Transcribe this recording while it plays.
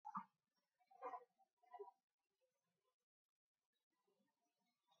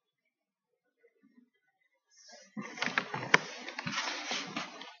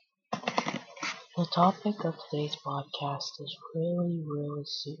The topic of today's podcast is really, really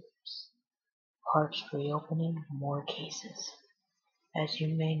serious. Parks reopening, more cases. As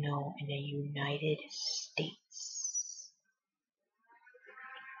you may know, in the United States,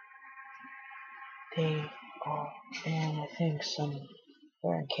 they are, and I think somewhere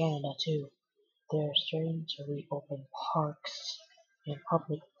in Canada too, they're starting to reopen parks and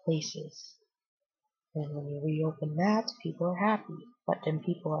public places. And when you reopen that, people are happy. But then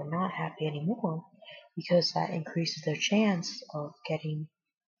people are not happy anymore because that increases their chance of getting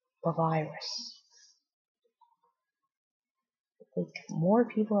the virus. Like, more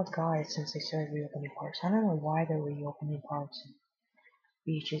people have died since they started reopening parks. I don't know why they're reopening parks and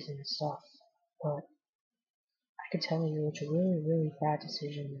beaches and stuff, but I can tell you it's a really, really bad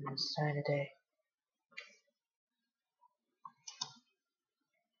decision in this time of day.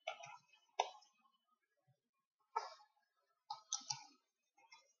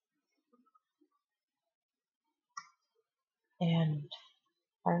 And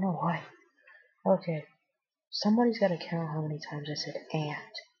I don't know why. Okay, somebody's gotta count how many times I said and.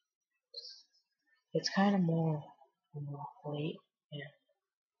 It's kind of more late, and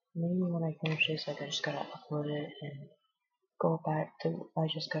maybe when I finish this, I just gotta upload it and go back to. I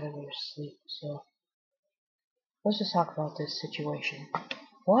just gotta go to sleep. So let's just talk about this situation.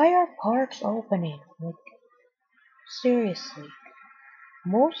 Why are parks opening? Like, seriously.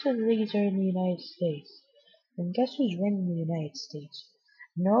 Most of these are in the United States. And guess who's running the United States?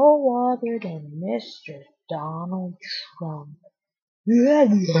 No other than Mr. Donald Trump. No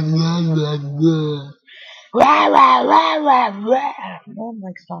one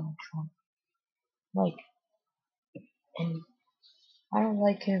likes Donald Trump. Like, and I don't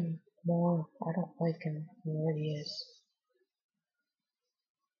like him more. I don't like him where he is.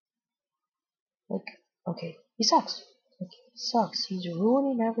 Like, okay, he sucks. Like, he sucks. He's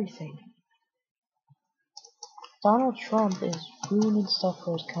ruining everything. Donald Trump is ruining stuff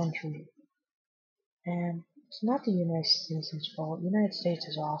for his country. And it's not the United States' fault. The United States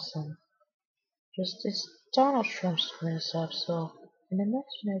is awesome. Just, it's Donald Trump screwing us up. So, in the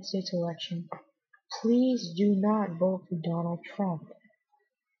next United States election, please do not vote for Donald Trump.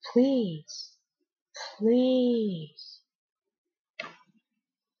 Please. Please.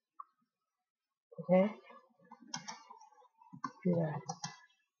 Okay? Do that.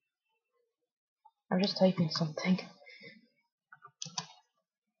 I'm just typing something.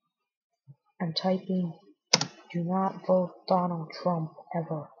 I'm typing, do not vote Donald Trump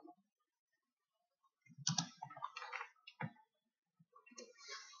ever.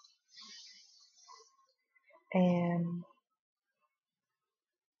 And,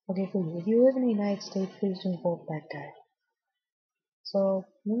 okay, please, if you live in the United States, please don't vote that guy. So,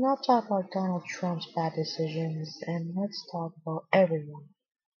 we'll not talk about Donald Trump's bad decisions, and let's talk about everyone.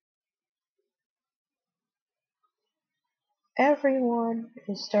 Everyone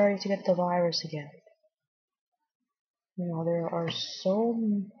is starting to get the virus again. You know, there are so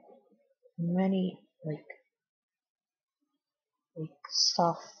many,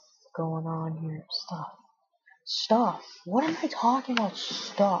 stuff going on here. Stuff. What am I talking about?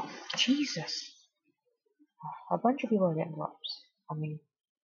 Stuff. Jesus. A bunch of people are getting virus. I mean,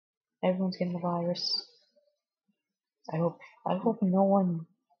 everyone's getting the virus. I hope no one,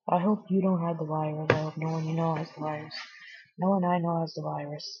 I hope you don't have the virus. I hope no one you know has the virus. No one I know has the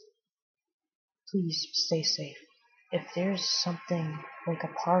virus. Please stay safe. If there's something like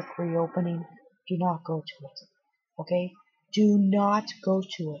a park reopening, do not go to it. Okay? Do not go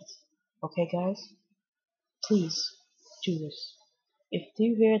to it. Okay, guys? Please do this. If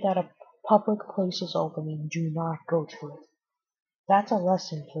you hear that a public place is opening, do not go to it. That's a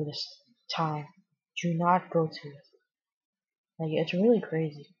lesson for this time. Do not go to it. Like, it's really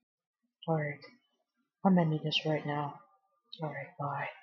crazy. Alright. I'm ending this right now. Alright, bye.